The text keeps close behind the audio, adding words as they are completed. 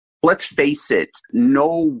Let's face it,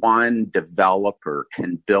 no one developer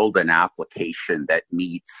can build an application that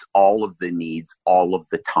meets all of the needs all of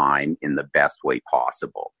the time in the best way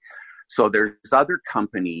possible. So there's other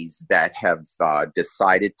companies that have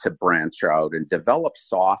decided to branch out and develop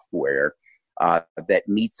software that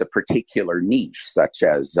meets a particular niche, such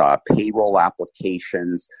as payroll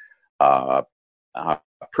applications,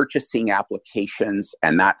 purchasing applications,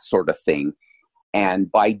 and that sort of thing.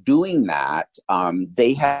 And by doing that,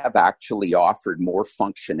 they have actually offered more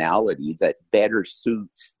functionality that better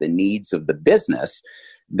suits the needs of the business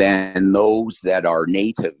than those that are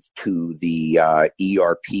native to the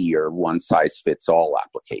ERP or one-size-fits-all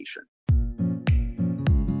application.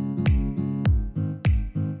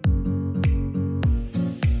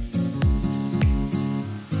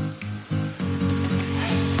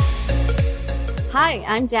 Hi,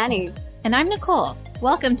 I'm Danny. And I'm Nicole.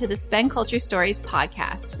 Welcome to the Spend Culture Stories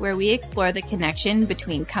podcast, where we explore the connection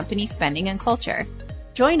between company spending and culture.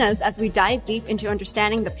 Join us as we dive deep into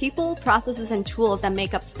understanding the people, processes, and tools that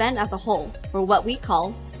make up spend as a whole, or what we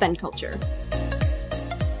call spend culture.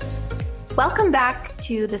 Welcome back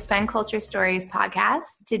to the Spend Culture Stories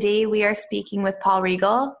podcast. Today we are speaking with Paul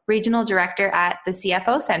Riegel, Regional Director at the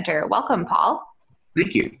CFO Center. Welcome, Paul.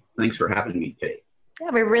 Thank you. Thanks for having me today. Yeah,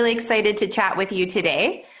 we're really excited to chat with you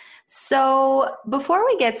today. So before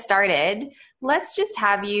we get started, let's just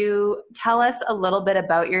have you tell us a little bit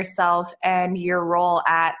about yourself and your role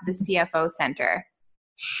at the CFO Center.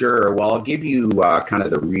 Sure. Well, I'll give you kind of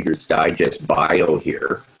the Reader's Digest bio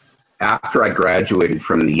here. After I graduated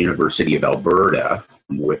from the University of Alberta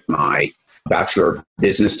with my Bachelor of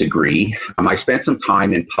Business degree, I spent some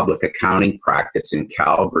time in public accounting practice in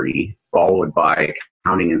Calgary, followed by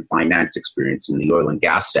accounting and finance experience in the oil and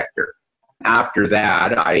gas sector. After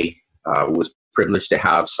that, I was privileged to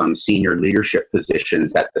have some senior leadership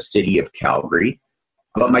positions at the City of Calgary.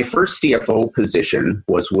 But my first CFO position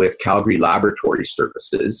was with Calgary Laboratory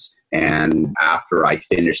Services. And after I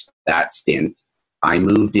finished that stint, I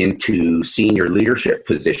moved into senior leadership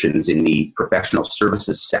positions in the professional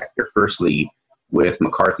services sector, firstly with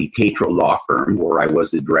McCarthy Tatro Law Firm, where I was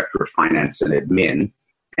the Director of Finance and Admin,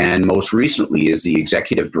 and most recently as the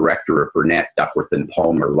Executive Director of Burnett, Duckworth and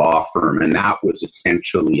Palmer Law Firm, and that was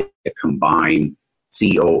essentially a combined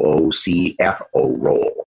COO-CFO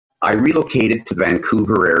role. I relocated to the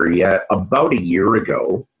Vancouver area about a year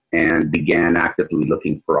ago and began actively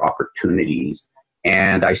looking for opportunities,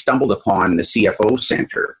 and I stumbled upon the CFO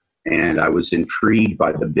Center, and I was intrigued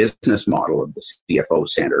by the business model of the CFO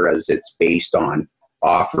Center as it's based on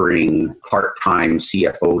offering part-time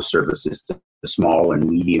CFO services to the small and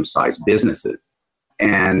medium-sized businesses.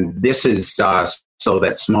 And this is so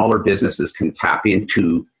that smaller businesses can tap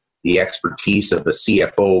into the expertise of a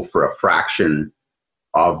CFO for a fraction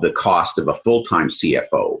of the cost of a full-time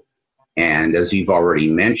CFO. And as you've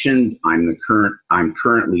already mentioned, I'm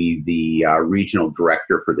currently the regional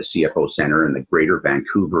director for the CFO Center in the Greater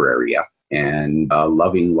Vancouver area and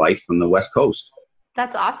loving life on the West Coast.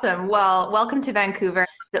 That's awesome. Well, welcome to Vancouver.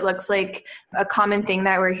 It looks like a common thing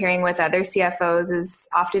that we're hearing with other CFOs is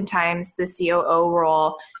oftentimes the COO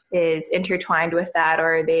role is intertwined with that,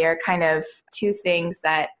 or they are kind of two things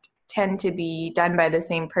that tend to be done by the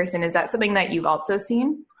same person. Is that something that you've also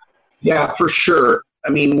seen? Yeah, for sure.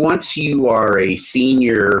 I mean, once you are a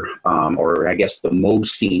senior, or I guess the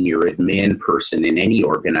most senior admin person in any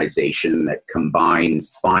organization that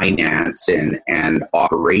combines finance and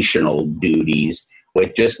operational duties,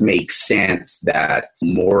 it just makes sense that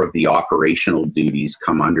more of the operational duties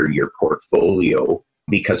come under your portfolio,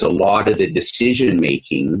 because a lot of the decision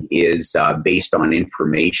making is based on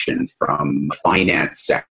information from the finance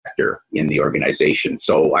sector in the organization.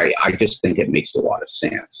 So I just think it makes a lot of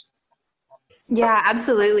sense. Yeah,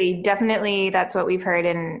 absolutely. Definitely. That's what we've heard.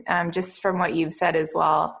 And just from what you've said as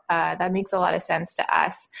well, that makes a lot of sense to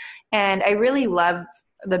us. And I really love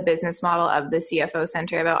the business model of the CFO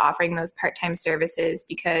Center about offering those part-time services,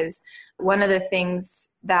 because one of the things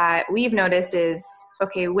that we've noticed is,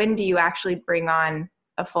 okay, when do you actually bring on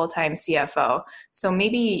a full-time CFO? So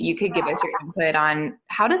maybe you could give us your input on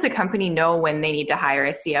how does a company know when they need to hire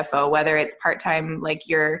a CFO, whether it's part-time like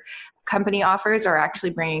your company offers or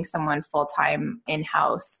actually bringing someone full-time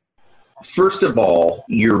in-house? First of all,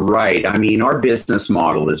 you're right. I mean, our business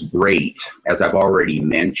model is great. As I've already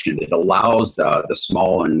mentioned, it allows the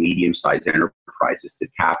small and medium-sized enterprises to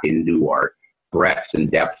tap into our breadth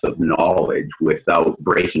and depth of knowledge without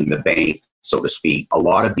breaking the bank, so to speak. A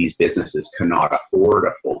lot of these businesses cannot afford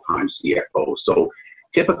a full-time CFO. So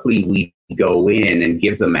typically we go in and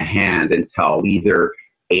give them a hand until either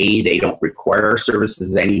A, they don't require our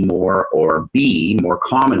services anymore, or B, more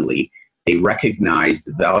commonly, They recognize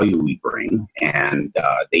the value we bring, and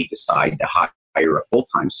they decide to hire a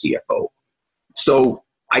full-time CFO. So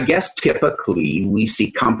I guess typically we see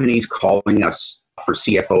companies calling us for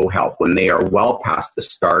CFO help when they are well past the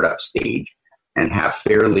startup stage and have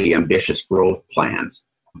fairly ambitious growth plans,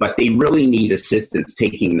 but they really need assistance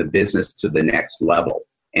taking the business to the next level.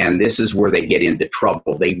 And this is where they get into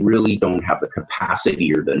trouble. They really don't have the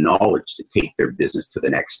capacity or the knowledge to take their business to the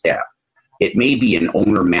next step. It may be an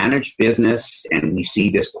owner-managed business, and we see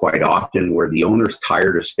this quite often where the owner is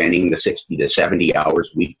tired of spending the 60 to 70 hours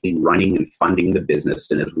weekly running and funding the business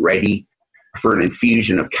and is ready for an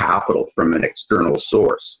infusion of capital from an external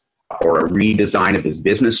source or a redesign of his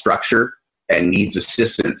business structure and needs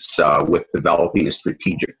assistance with developing a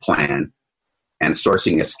strategic plan and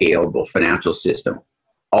sourcing a scalable financial system,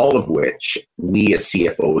 all of which we as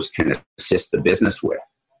CFOs can assist the business with.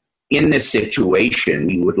 In this situation,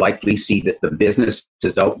 you would likely see that the business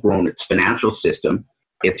has outgrown its financial system,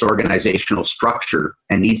 its organizational structure,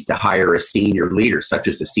 and needs to hire a senior leader, such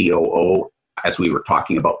as a COO, as we were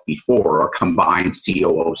talking about before, or a combined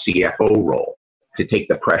COO-CFO role to take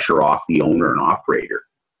the pressure off the owner and operator.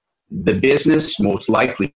 The business most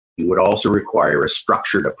likely would also require a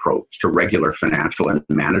structured approach to regular financial and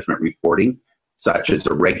management reporting, such as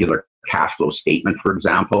a regular cash flow statement, for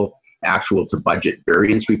example, actual to budget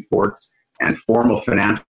variance reports, and formal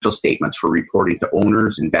financial statements for reporting to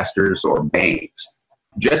owners, investors, or banks.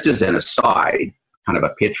 Just as an aside, kind of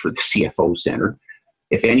a pitch for the CFO Center,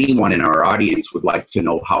 if anyone in our audience would like to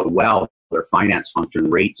know how well their finance function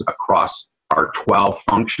rates across our 12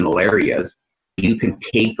 functional areas, you can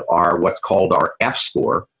take our what's called our F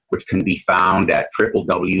score, which can be found at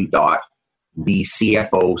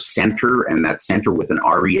www.thecfocenter, and that's center with an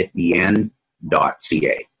RE at the end,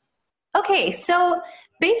 .ca. Okay, so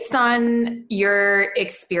based on your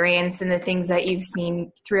experience and the things that you've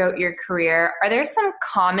seen throughout your career, are there some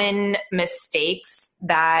common mistakes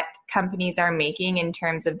that companies are making in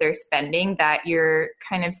terms of their spending that you're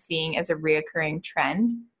kind of seeing as a reoccurring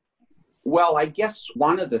trend? Well, I guess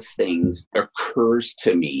one of the things that occurs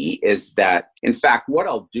to me is that, in fact, what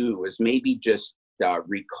I'll do is maybe just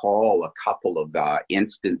recall a couple of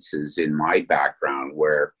instances in my background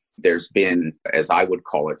where there's been, as I would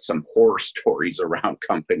call it, some horror stories around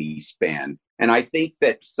company spend. And I think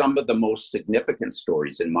that some of the most significant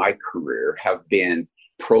stories in my career have been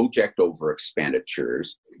project over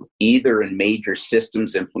expenditures, either in major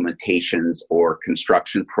systems implementations or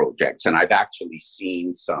construction projects. And I've actually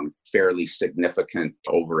seen some fairly significant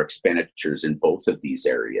over expenditures in both of these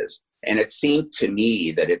areas. And it seemed to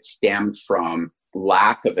me that it stemmed from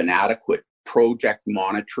lack of an adequate project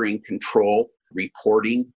monitoring, control,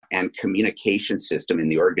 reporting, and communication system in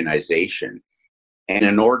the organization, and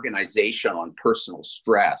an organizational and personal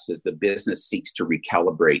stress as the business seeks to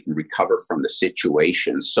recalibrate and recover from the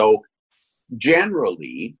situation. So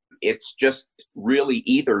generally, it's just really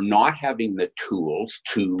either not having the tools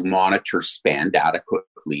to monitor spend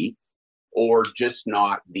adequately, or just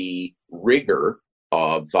not the rigor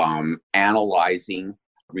of analyzing,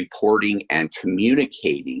 reporting, and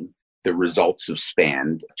communicating the results of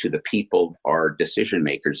spend to the people or decision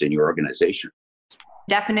makers in your organization.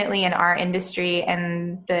 Definitely in our industry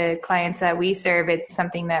and the clients that we serve, it's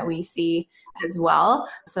something that we see as well.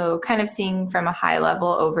 So kind of seeing from a high level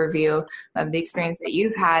overview of the experience that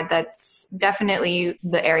you've had, that's definitely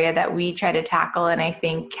the area that we try to tackle. And I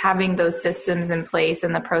think having those systems in place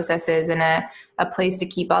and the processes and a place to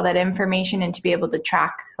keep all that information and to be able to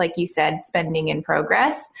track, like you said, spending in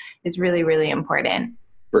progress is really, really important.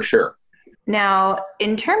 For sure. Now,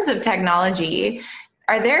 in terms of technology,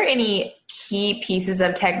 are there any key pieces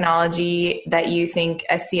of technology that you think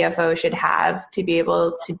a CFO should have to be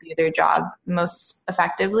able to do their job most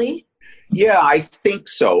effectively? Yeah, I think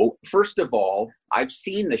so. First of all, I've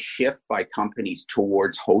seen the shift by companies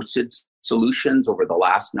towards hosted solutions over the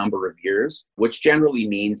last number of years, which generally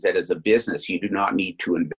means that as a business, you do not need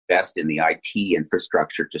to invest in the IT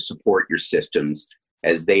infrastructure to support your systems,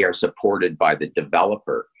 as they are supported by the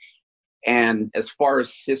developer. And as far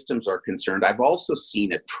as systems are concerned, I've also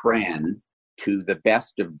seen a trend to the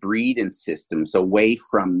best of breed in systems away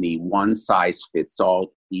from the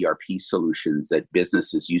one-size-fits-all ERP solutions that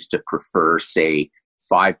businesses used to prefer, say,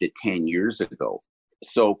 5 to 10 years ago.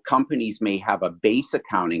 So companies may have a base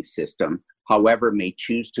accounting system, however, may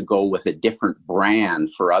choose to go with a different brand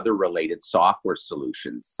for other related software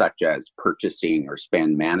solutions, such as purchasing or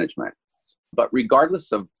spend management. But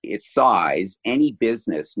regardless of its size, any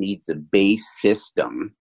business needs a base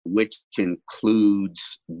system, which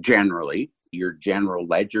includes generally your general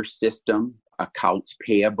ledger system, accounts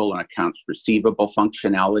payable and accounts receivable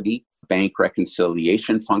functionality, bank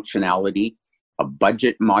reconciliation functionality, a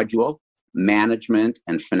budget module, management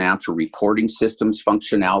and financial reporting systems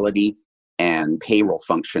functionality, and payroll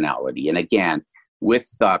functionality. And again, with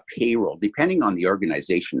payroll, depending on the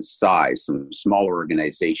organization's size, some smaller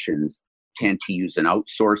organizations tend to use an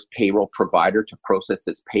outsourced payroll provider to process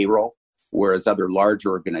its payroll, whereas other large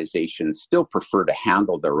organizations still prefer to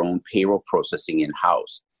handle their own payroll processing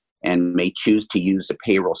in-house and may choose to use a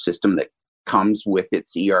payroll system that comes with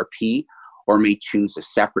its ERP or may choose a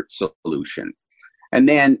separate solution. And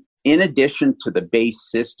then in addition to the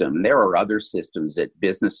base system, there are other systems that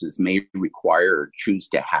businesses may require or choose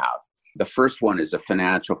to have. The first one is a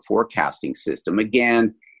financial forecasting system.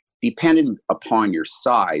 Again, depending upon your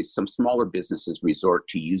size, some smaller businesses resort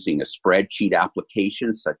to using a spreadsheet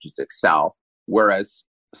application such as Excel, whereas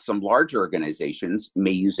some larger organizations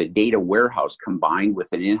may use a data warehouse combined with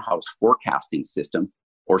an in-house forecasting system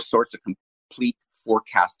or sorts of complete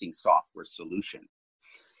forecasting software solution.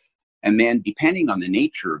 And then depending on the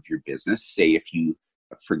nature of your business, say if you,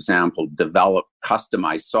 for example, develop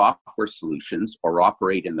customized software solutions or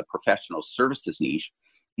operate in the professional services niche,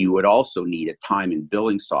 you would also need a time and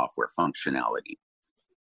billing software functionality.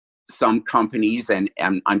 Some companies, and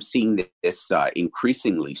I'm seeing this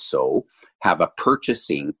increasingly so, have a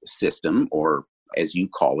purchasing system, or as you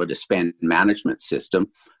call it, a spend management system,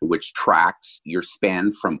 which tracks your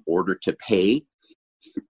spend from order to pay.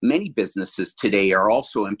 Many businesses today are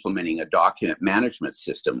also implementing a document management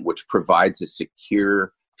system, which provides a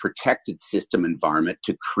secure, protected system environment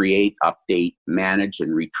to create, update, manage,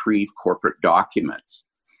 and retrieve corporate documents.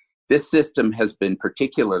 This system has been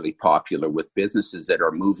particularly popular with businesses that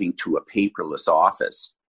are moving to a paperless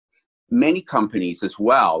office. Many companies as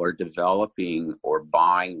well are developing or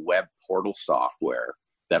buying web portal software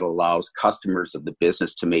that allows customers of the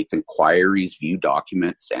business to make inquiries, view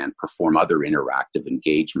documents, and perform other interactive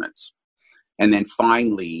engagements. And then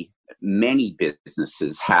finally, many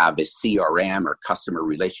businesses have a CRM or customer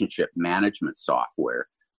relationship management software,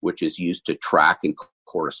 which is used to track and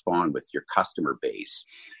correspond with your customer base.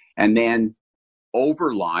 And then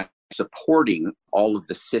overlying, supporting all of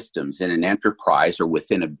the systems in an enterprise or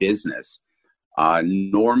within a business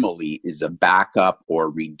normally is a backup or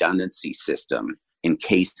redundancy system in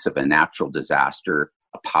case of a natural disaster,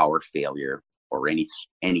 a power failure, or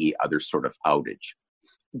any other sort of outage.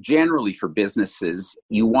 Generally for businesses,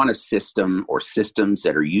 you want a system or systems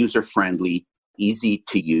that are user-friendly, easy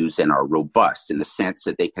to use, and are robust in the sense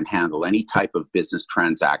that they can handle any type of business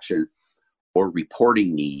transaction or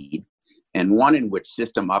reporting need, and one in which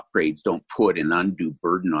system upgrades don't put an undue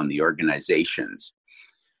burden on the organizations,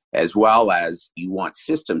 as well as you want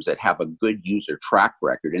systems that have a good user track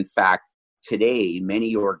record. In fact, today,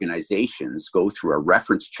 many organizations go through a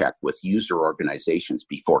reference check with user organizations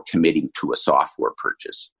before committing to a software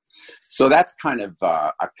purchase. So that's kind of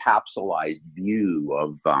a capsulized view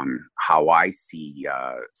of how I see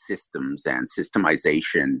systems and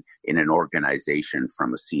systemization in an organization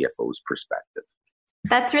from a CFO's perspective.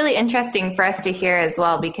 That's really interesting for us to hear as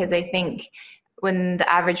well, because I think when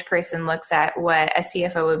the average person looks at what a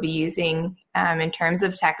CFO would be using in terms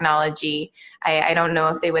of technology, I don't know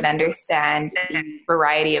if they would understand the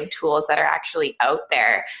variety of tools that are actually out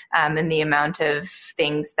there and the amount of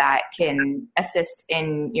things that can assist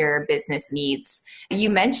in your business needs. You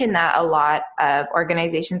mentioned that a lot of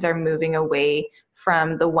organizations are moving away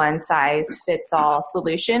from the one-size-fits-all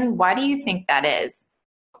solution. Why do you think that is?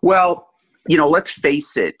 Well, let's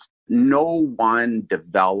face it. No one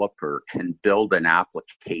developer can build an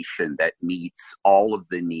application that meets all of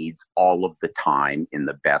the needs all of the time in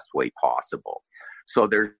the best way possible. So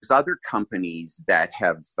there's other companies that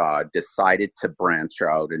have decided to branch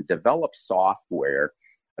out and develop software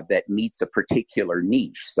that meets a particular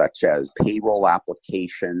niche, such as payroll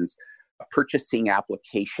applications, purchasing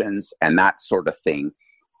applications, and that sort of thing.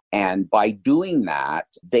 And by doing that,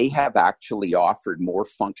 they have actually offered more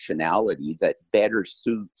functionality that better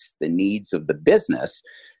suits the needs of the business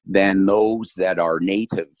than those that are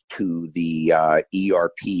native to the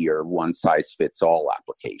ERP or one-size-fits-all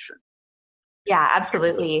application. Yeah,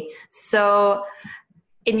 absolutely. So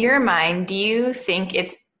in your mind, do you think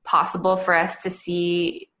it's possible for us to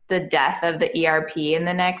see the death of the ERP in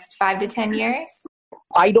the next 5 to 10 years?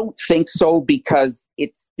 I don't think so, because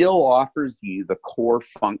it still offers you the core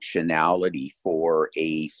functionality for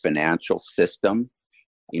a financial system,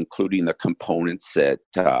 including the components that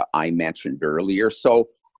I mentioned earlier. So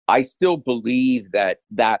I still believe that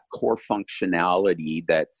core functionality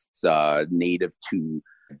that's native to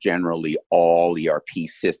generally all ERP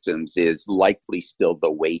systems is likely still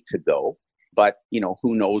the way to go. But,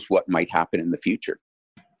 who knows what might happen in the future.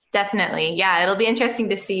 Definitely. Yeah, it'll be interesting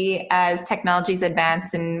to see as technologies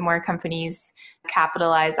advance and more companies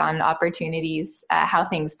capitalize on opportunities, how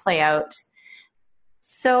things play out.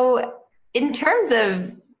 So in terms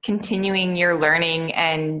of continuing your learning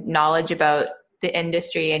and knowledge about the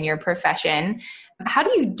industry and your profession, how do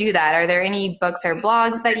you do that? Are there any books or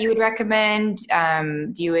blogs that you would recommend?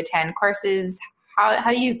 Do you attend courses?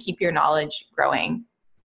 How do you keep your knowledge growing?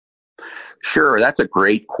 Sure, that's a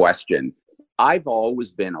great question. I've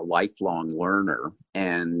always been a lifelong learner.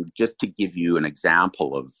 And just to give you an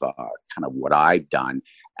example of kind of what I've done,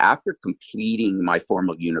 after completing my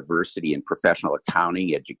formal university and professional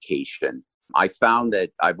accounting education, I found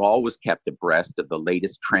that I've always kept abreast of the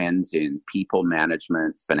latest trends in people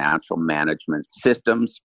management, financial management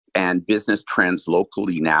systems, and business trends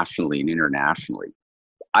locally, nationally, and internationally.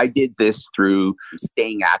 I did this through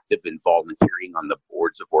staying active and volunteering on the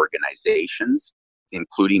boards of organizations,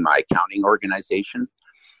 including my accounting organization,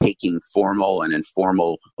 taking formal and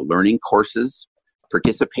informal learning courses,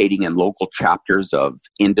 participating in local chapters of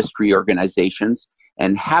industry organizations,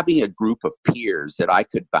 and having a group of peers that I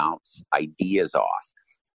could bounce ideas off.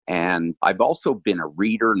 And I've also been a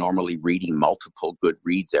reader, normally reading multiple good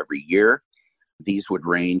reads every year. These would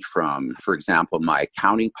range from, for example, my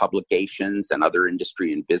accounting publications and other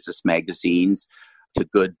industry and business magazines to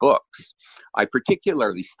good books. I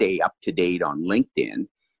particularly stay up to date on LinkedIn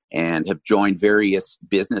and have joined various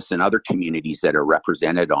business and other communities that are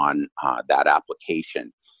represented on that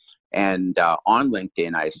application. And on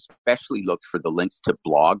LinkedIn, I especially look for the links to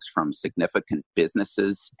blogs from significant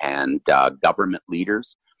businesses and government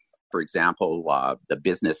leaders. For example, the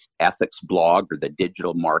business ethics blog or the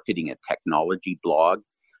digital marketing and technology blog.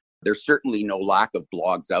 There's certainly no lack of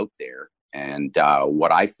blogs out there. And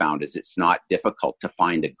what I found is it's not difficult to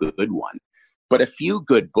find a good one. But a few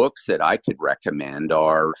good books that I could recommend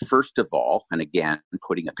are, first of all, and again,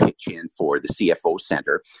 putting a pitch in for the CFO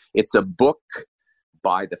Center, it's a book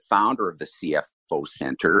by the founder of the CFO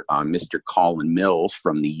Center, Mr. Colin Mills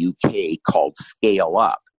from the UK, called Scale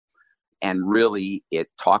Up. And really, it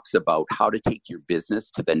talks about how to take your business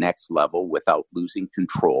to the next level without losing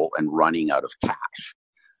control and running out of cash.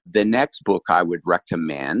 The next book I would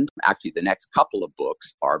recommend, actually the next couple of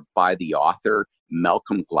books, are by the author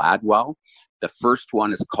Malcolm Gladwell. The first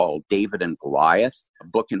one is called David and Goliath, a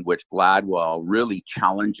book in which Gladwell really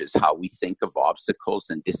challenges how we think of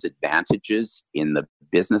obstacles and disadvantages in the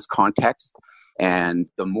business context. And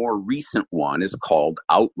the more recent one is called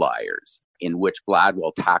Outliers, in which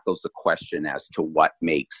Gladwell tackles the question as to what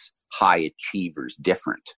makes high achievers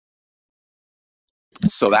different.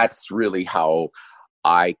 So that's really how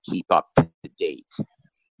I keep up to date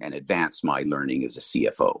and advance my learning as a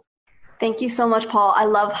CFO. Thank you so much, Paul. I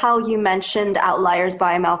love how you mentioned Outliers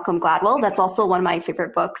by Malcolm Gladwell. That's also one of my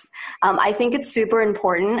favorite books. I think it's super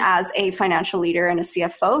important as a financial leader and a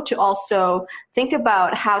CFO to also think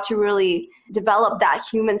about how to really develop that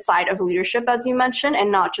human side of leadership, as you mentioned,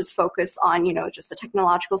 and not just focus on, just the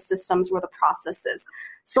technological systems or the processes.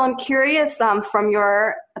 So I'm curious, from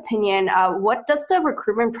your opinion, what does the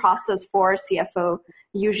recruitment process for a CFO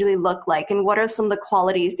usually look like? And what are some of the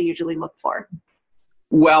qualities they usually look for?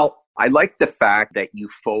 Well, I like the fact that you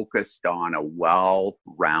focused on a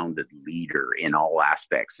well-rounded leader in all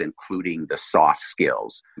aspects, including the soft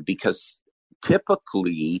skills, because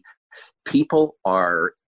typically people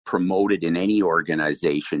are promoted in any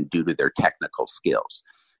organization due to their technical skills.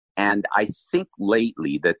 And I think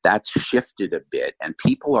lately that's shifted a bit, and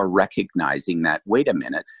people are recognizing that, wait a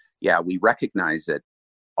minute, we recognize that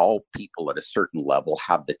all people at a certain level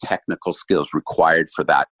have the technical skills required for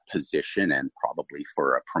that position and probably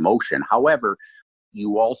for a promotion. However,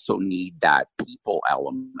 you also need that people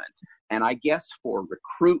element. And I guess for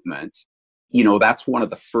recruitment, that's one of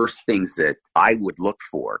the first things that I would look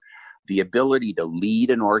for. The ability to lead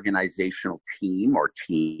an organizational team or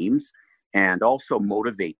teams and also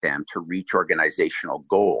motivate them to reach organizational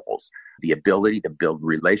goals. The ability to build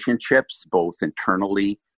relationships both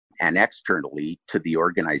internally and externally to the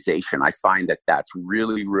organization. I find that that's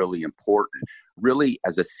really, really important. Really,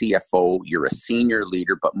 as a CFO, you're a senior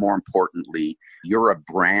leader, but more importantly, you're a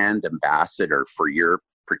brand ambassador for your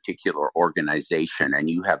particular organization, and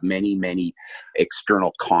you have many, many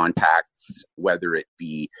external contacts, whether it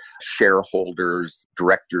be shareholders,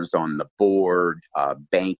 directors on the board,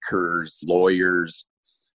 bankers, lawyers,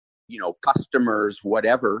 customers,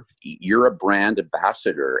 whatever. You're a brand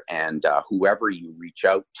ambassador, and whoever you reach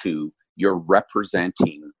out to, you're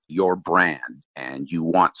representing your brand, and you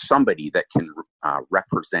want somebody that can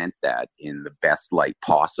represent that in the best light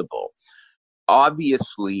possible.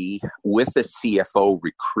 Obviously, with a CFO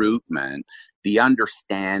recruitment, the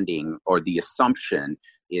understanding or the assumption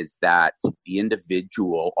is that the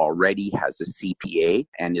individual already has a CPA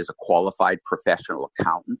and is a qualified professional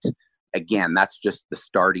accountant. Again, that's just the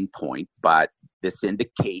starting point, but this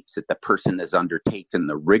indicates that the person has undertaken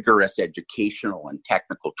the rigorous educational and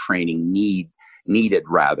technical training needed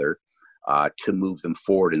to move them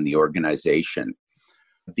forward in the organization.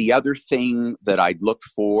 The other thing that I'd look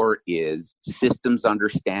for is systems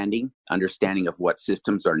understanding of what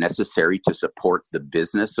systems are necessary to support the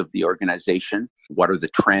business of the organization. What are the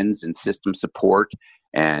trends in system support,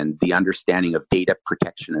 and the understanding of data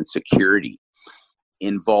protection and security.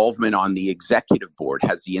 Involvement on the executive board.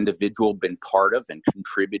 Has the individual been part of and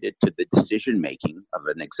contributed to the decision making of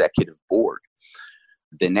an executive board?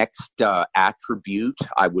 The next attribute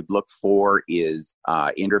I would look for is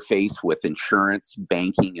interface with insurance,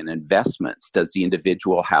 banking, and investments. Does the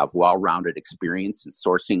individual have well-rounded experience in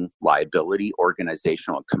sourcing liability,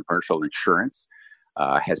 organizational, and commercial insurance?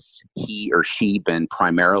 Has he or she been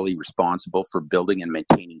primarily responsible for building and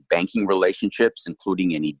maintaining banking relationships,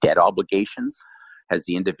 including any debt obligations? Has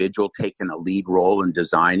the individual taken a lead role in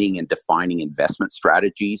designing and defining investment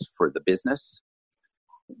strategies for the business?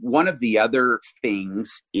 One of the other things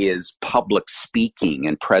is public speaking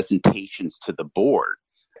and presentations to the board,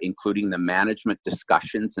 including the management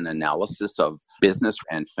discussions and analysis of business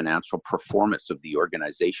and financial performance of the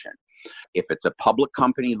organization. If it's a public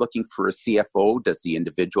company looking for a CFO, does the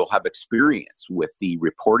individual have experience with the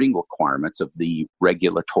reporting requirements of the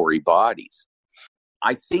regulatory bodies?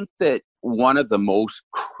 I think that one of the most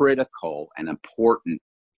critical and important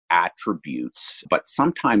attributes, but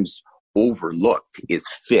sometimes overlooked, is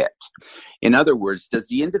fit. In other words, does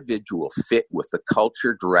the individual fit with the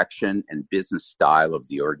culture, direction, and business style of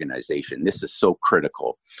the organization? This is so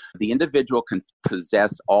critical. The individual can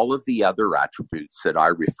possess all of the other attributes that I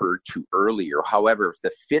referred to earlier. However, if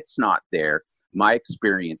the fit's not there, my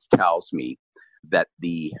experience tells me that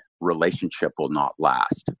the relationship will not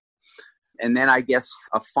last. And then I guess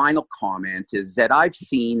a final comment is that I've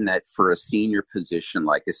seen that for a senior position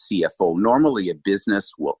like a CFO, normally a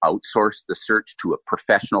business will outsource the search to a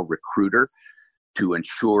professional recruiter to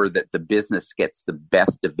ensure that the business gets the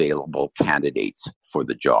best available candidates for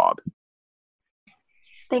the job.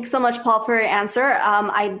 Thanks so much, Paul, for your answer.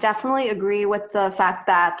 I definitely agree with the fact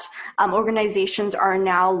that organizations are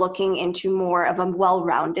now looking into more of a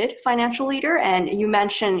well-rounded financial leader. And you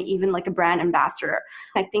mentioned even like a brand ambassador.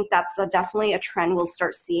 I think that's definitely a trend we'll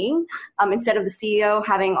start seeing. Instead of the CEO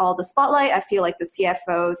having all the spotlight, I feel like the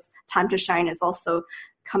CFO's time to shine is also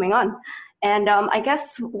coming on. And I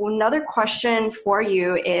guess another question for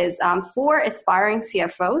you is for aspiring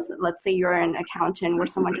CFOs, let's say you're an accountant where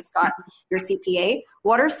someone just got your CPA,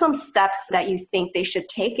 what are some steps that you think they should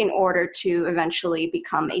take in order to eventually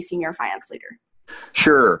become a senior finance leader?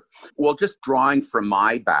 Sure. Well, just drawing from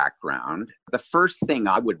my background, the first thing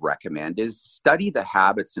I would recommend is study the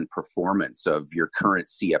habits and performance of your current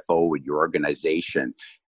CFO in your organization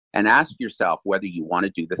and ask yourself whether you want to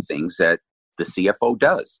do the things that the CFO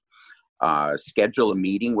does. Schedule a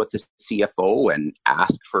meeting with the CFO and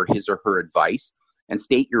ask for his or her advice and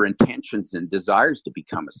state your intentions and desires to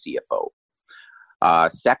become a CFO.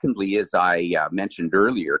 Secondly, as I mentioned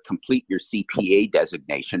earlier, complete your CPA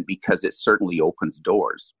designation because it certainly opens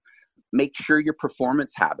doors. Make sure your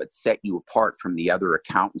performance habits set you apart from the other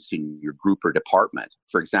accountants in your group or department.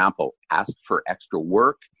 For example, ask for extra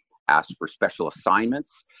work, ask for special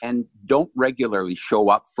assignments, and don't regularly show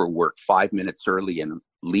up for work 5 minutes early and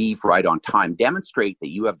leave right on time. Demonstrate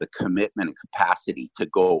that you have the commitment and capacity to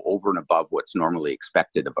go over and above what's normally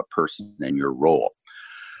expected of a person in your role.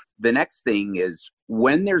 The next thing is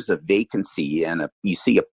when there's a vacancy and you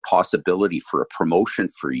see a possibility for a promotion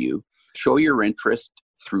for you, show your interest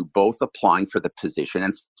through both applying for the position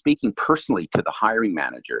and speaking personally to the hiring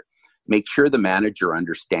manager. Make sure the manager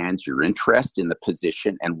understands your interest in the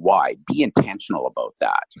position and why. Be intentional about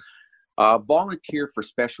that. Volunteer for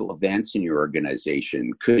special events in your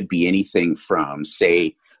organization. Could be anything from,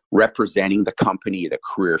 say, representing the company at a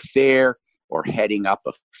career fair or heading up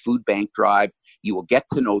a food bank drive. You will get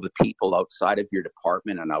to know the people outside of your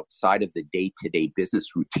department and outside of the day-to-day business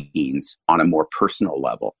routines on a more personal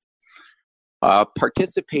level.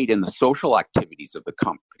 Participate in the social activities of the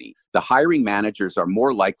company. The hiring managers are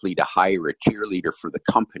more likely to hire a cheerleader for the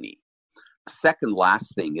company. Second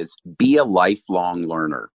last thing is be a lifelong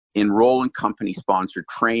learner. Enroll in company-sponsored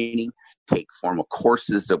training. Take formal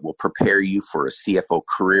courses that will prepare you for a CFO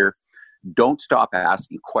career. Don't stop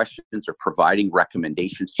asking questions or providing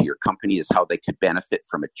recommendations to your company as how they could benefit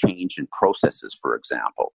from a change in processes, for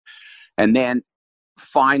example. And then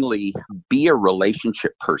finally, be a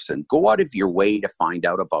relationship person. Go out of your way to find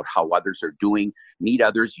out about how others are doing, meet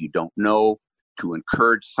others you don't know, to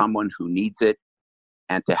encourage someone who needs it,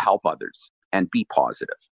 and to help others, and be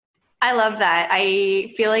positive. I love that.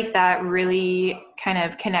 I feel like that really kind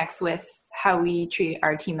of connects with how we treat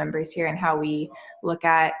our team members here and how we look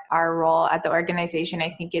at our role at the organization. I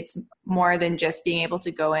think it's more than just being able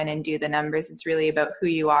to go in and do the numbers. It's really about who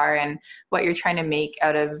you are and what you're trying to make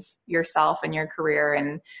out of yourself and your career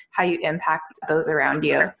and how you impact those around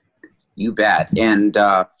you. You bet. And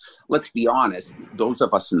let's be honest, those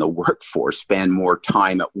of us in the workforce spend more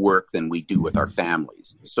time at work than we do with our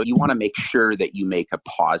families. So you want to make sure that you make a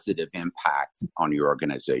positive impact on your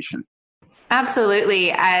organization.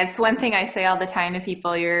 Absolutely. It's one thing I say all the time to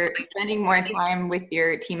people. You're spending more time with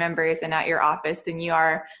your team members and at your office than you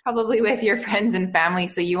are probably with your friends and family.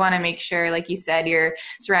 So you want to make sure, like you said, you're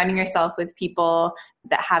surrounding yourself with people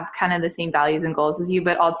that have kind of the same values and goals as you,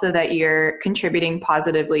 but also that you're contributing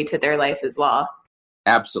positively to their life as well.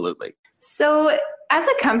 Absolutely. So as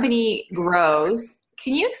a company grows,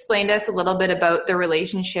 can you explain to us a little bit about the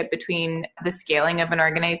relationship between the scaling of an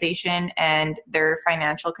organization and their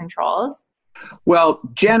financial controls? Well,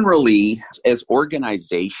 generally, as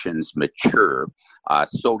organizations mature,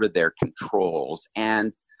 so do their controls.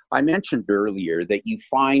 And I mentioned earlier that you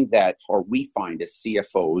find that, or we find as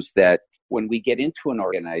CFOs, that when we get into an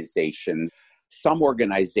organization, some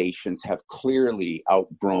organizations have clearly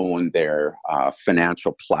outgrown their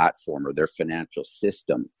financial platform or their financial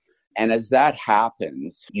system. And as that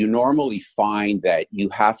happens, you normally find that you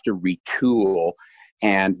have to retool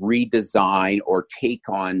and redesign or take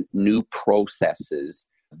on new processes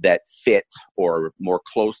that fit or more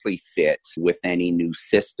closely fit with any new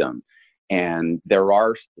system. And there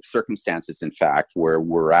are circumstances, in fact, where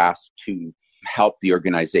we're asked to help the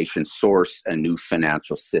organization source a new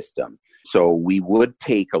financial system. So we would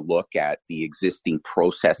take a look at the existing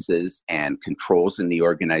processes and controls in the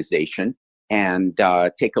organization and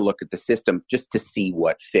take a look at the system just to see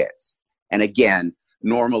what fits. And again,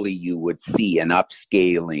 normally you would see an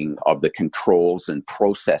upscaling of the controls and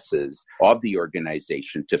processes of the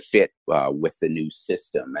organization to fit with the new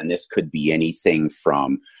system. And this could be anything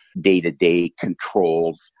from day-to-day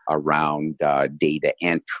controls around data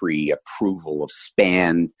entry, approval of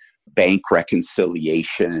spend, bank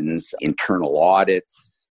reconciliations, internal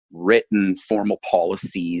audits, written formal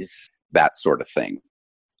policies, that sort of thing.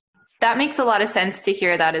 That makes a lot of sense to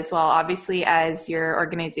hear that as well. Obviously, as your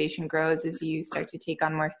organization grows, as you start to take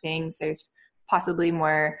on more things, there's possibly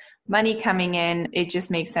more money coming in. It just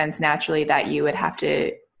makes sense naturally that you would have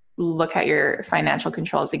to look at your financial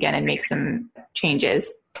controls again and make some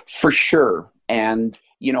changes. For sure. And,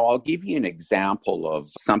 I'll give you an example of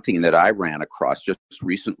something that I ran across just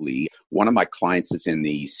recently. One of my clients is in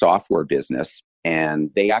the software business, and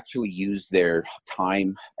they actually use their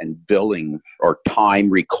time and billing or time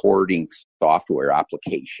recording software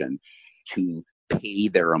application to pay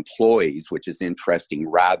their employees, which is interesting,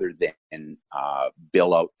 rather than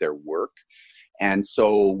bill out their work. And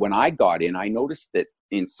so when I got in, I noticed that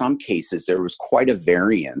in some cases there was quite a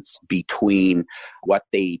variance between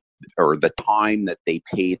the time that they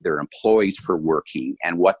paid their employees for working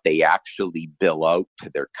and what they actually bill out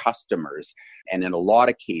to their customers. And in a lot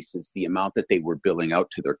of cases, the amount that they were billing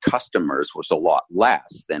out to their customers was a lot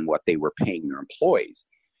less than what they were paying their employees.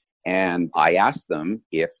 And I asked them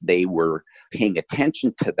if they were paying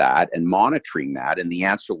attention to that and monitoring that. And the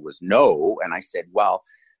answer was no. And I said, well,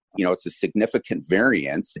 it's a significant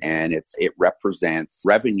variance, and it represents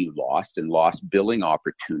revenue lost and lost billing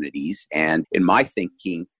opportunities. And in my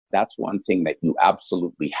thinking, that's one thing that you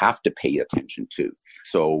absolutely have to pay attention to.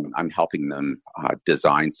 So I'm helping them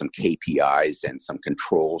design some KPIs and some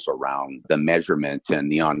controls around the measurement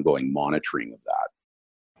and the ongoing monitoring of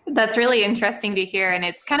that. That's really interesting to hear. And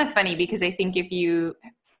it's kind of funny because I think if you,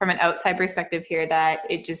 from an outside perspective here, that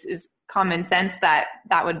it just is common sense that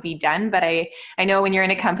would be done. But I know when you're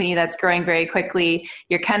in a company that's growing very quickly,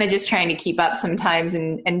 you're kind of just trying to keep up sometimes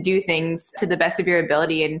and do things to the best of your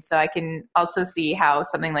ability. And so I can also see how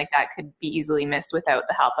something like that could be easily missed without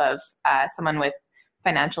the help of someone with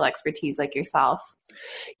financial expertise like yourself.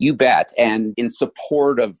 You bet. And in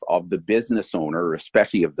support of the business owner,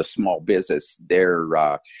 especially of the small business, they're,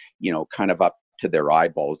 kind of up to their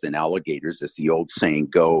eyeballs in alligators, as the old saying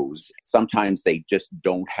goes. Sometimes they just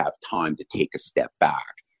don't have time to take a step back.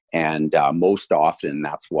 And most often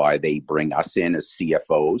that's why they bring us in as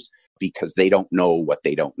CFOs, because they don't know what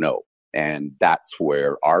they don't know. And that's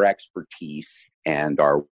where our expertise and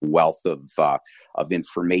our wealth of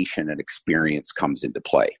information and experience comes into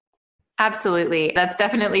play. Absolutely. That's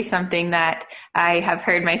definitely something that I have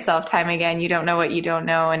heard myself time again. You don't know what you don't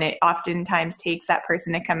know. And it oftentimes takes that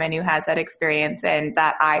person to come in who has that experience and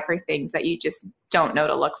that eye for things that you just don't know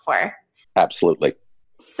to look for. Absolutely.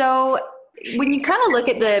 So when you kind of look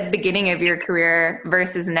at the beginning of your career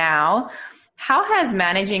versus now, how has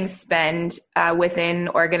managing spend within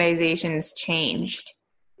organizations changed?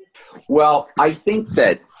 Well, I think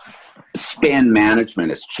that spend management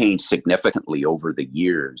has changed significantly over the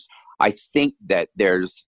years. I think that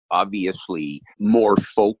there's obviously more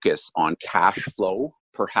focus on cash flow,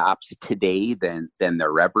 perhaps today than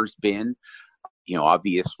there ever's been.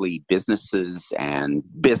 Obviously businesses and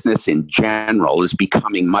business in general is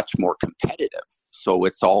becoming much more competitive. So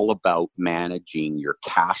it's all about managing your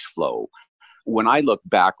cash flow. When I look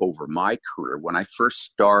back over my career, when I first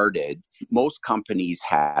started, most companies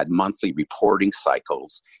had monthly reporting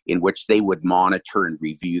cycles in which they would monitor and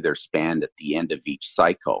review their spend at the end of each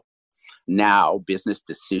cycle. Now, business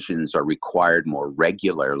decisions are required more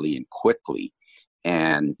regularly and quickly,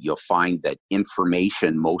 and you'll find that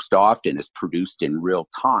information most often is produced in real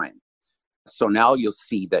time. So now you'll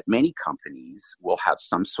see that many companies will have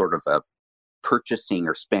some sort of a purchasing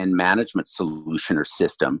or spend management solution or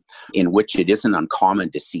system in which it isn't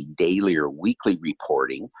uncommon to see daily or weekly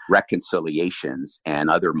reporting, reconciliations, and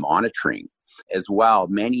other monitoring. As well,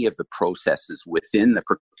 many of the processes within the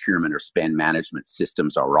procurement or spend management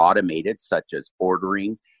systems are automated, such as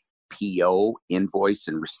ordering, PO, invoice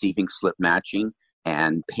and receiving slip matching,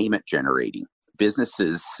 and payment generating.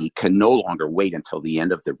 Businesses can no longer wait until the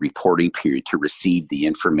end of the reporting period to receive the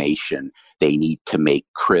information they need to make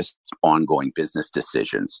crisp, ongoing business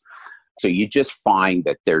decisions. So you just find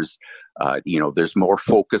that there's more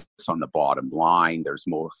focus on the bottom line, there's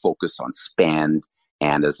more focus on spend,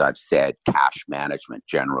 and as I've said, cash management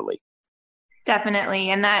generally.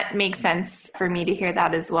 Definitely. And that makes sense for me to hear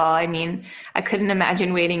that as well. I mean, I couldn't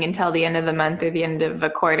imagine waiting until the end of the month or the end of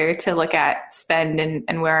a quarter to look at spend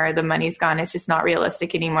and where the money's gone. It's just not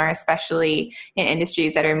realistic anymore, especially in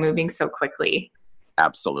industries that are moving so quickly.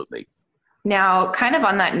 Absolutely. Now, kind of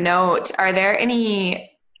on that note, are there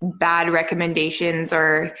any bad recommendations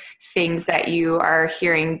or things that you are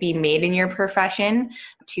hearing be made in your profession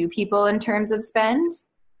to people in terms of spend?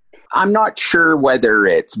 I'm not sure whether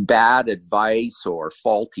it's bad advice or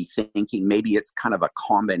faulty thinking. Maybe it's kind of a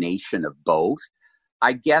combination of both.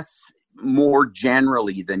 I guess more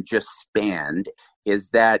generally than just spend is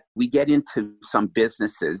that we get into some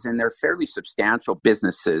businesses, and they're fairly substantial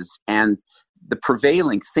businesses, and the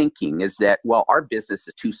prevailing thinking is that, well, our business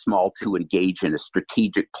is too small to engage in a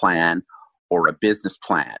strategic plan or a business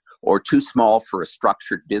plan, or too small for a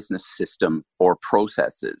structured business system or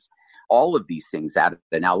processes. All of these things add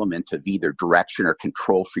an element of either direction or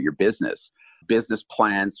control for your business. Business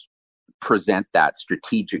plans present that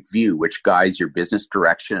strategic view, which guides your business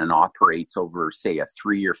direction and operates over, say, a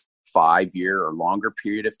 3 or 5 year or longer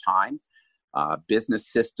period of time.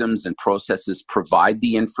 Business systems and processes provide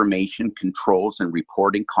the information, controls, and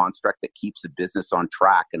reporting construct that keeps a business on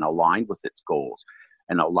track and aligned with its goals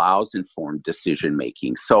and allows informed decision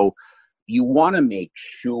making. So you want to make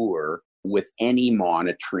sure with any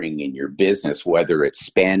monitoring in your business, whether it's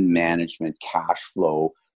spend management, cash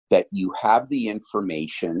flow, that you have the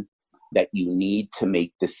information that you need to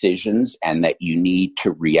make decisions and that you need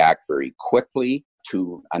to react very quickly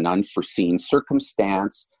to an unforeseen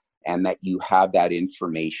circumstance, and that you have that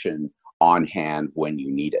information on hand when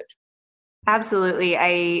you need it. Absolutely.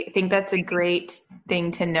 I think that's a great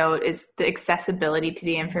thing to note is the accessibility to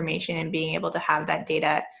the information and being able to have that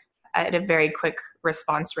data at a very quick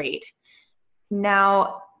response rate.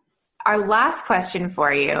 Now, our last question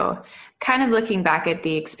for you, kind of looking back at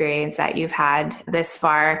the experience that you've had this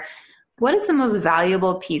far, what is the most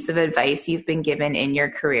valuable piece of advice you've been given in your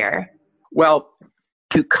career? Well,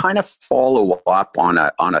 to kind of follow up on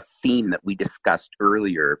a theme that we discussed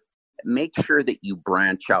earlier, make sure that you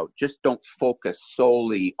branch out. Just don't focus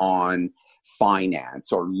solely on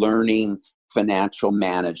finance or learning financial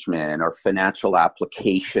management or financial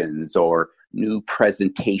applications or new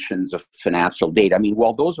presentations of financial data. I mean,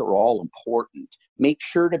 while those are all important, make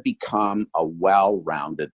sure to become a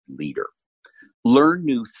well-rounded leader. Learn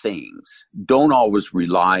new things. Don't always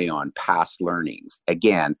rely on past learnings.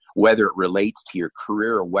 Again, whether it relates to your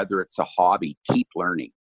career or whether it's a hobby, keep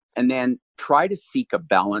learning. And then try to seek a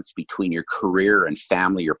balance between your career and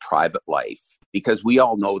family or private life, because we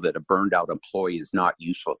all know that a burned out employee is not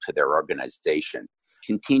useful to their organization.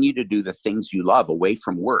 Continue to do the things you love away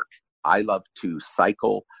from work. I love to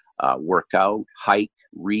cycle, work out, hike,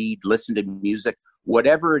 read, listen to music.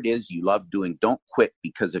 Whatever it is you love doing, don't quit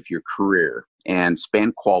because of your career, and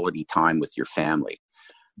spend quality time with your family.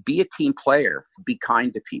 be a team player, be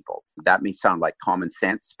kind to people. That may sound like common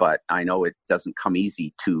sense, but I know it doesn't come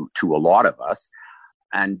easy to a lot of us.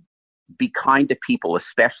 And be kind to people,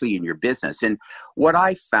 especially in your business. And what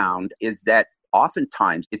I found is that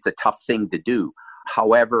oftentimes it's a tough thing to do.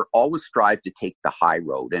 However, always strive to take the high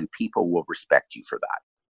road, and people will respect you for that.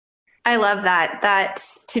 I love that. That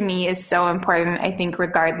to me is so important. I think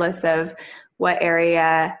regardless of what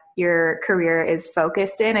area your career is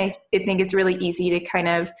focused in, I think it's really easy to kind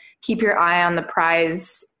of keep your eye on the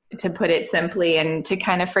prize, to put it simply, and to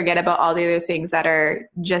kind of forget about all the other things that are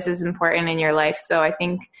just as important in your life. So I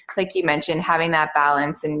think, like you mentioned, having that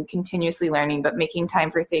balance and continuously learning, but making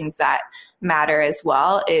time for things that matter as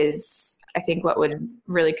well is, I think, what would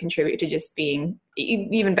really contribute to just being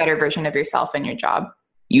an even better version of yourself in your job.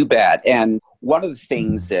 You bet. And one of the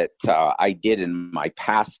things that I did in my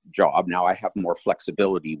past job, now I have more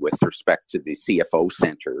flexibility with respect to the CFO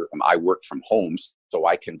center. I work from home, so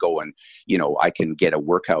I can go and, I can get a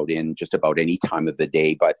workout in just about any time of the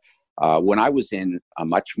day. But when I was in a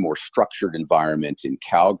much more structured environment in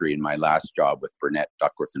Calgary in my last job with Burnett,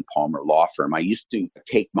 Duckworth and Palmer Law Firm, I used to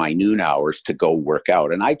take my noon hours to go work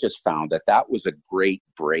out. And I just found that was a great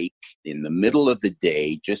break in the middle of the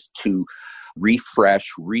day just to refresh,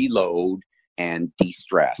 reload, and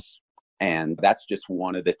de-stress. And that's just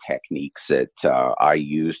one of the techniques that I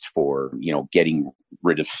used for, getting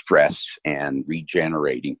rid of stress and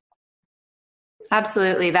regenerating.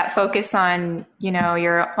 Absolutely. That focus on,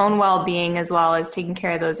 your own well-being as well as taking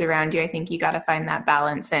care of those around you. I think you got to find that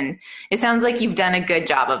balance. And it sounds like you've done a good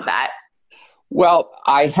job of that. Well,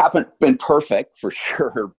 I haven't been perfect for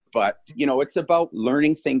sure, but, it's about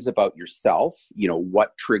learning things about yourself,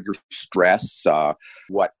 what triggers stress,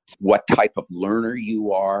 what type of learner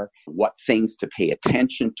you are, what things to pay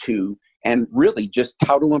attention to, and really just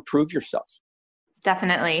how to improve yourself.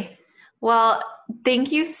 Definitely. Well,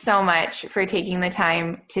 thank you so much for taking the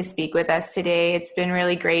time to speak with us today. It's been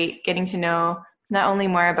really great getting to know not only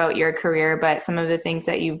more about your career, but some of the things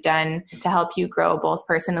that you've done to help you grow both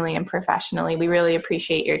personally and professionally. We really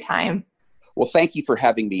appreciate your time. Well, thank you for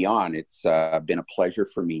having me on. It's been a pleasure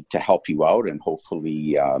for me to help you out, and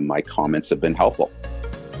hopefully my comments have been helpful.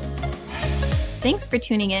 Thanks for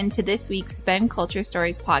tuning in to this week's Spend Culture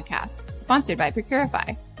Stories podcast, sponsored by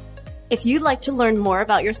Procurify. If you'd like to learn more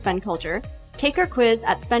about your spend culture, take our quiz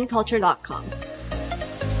at spendculture.com.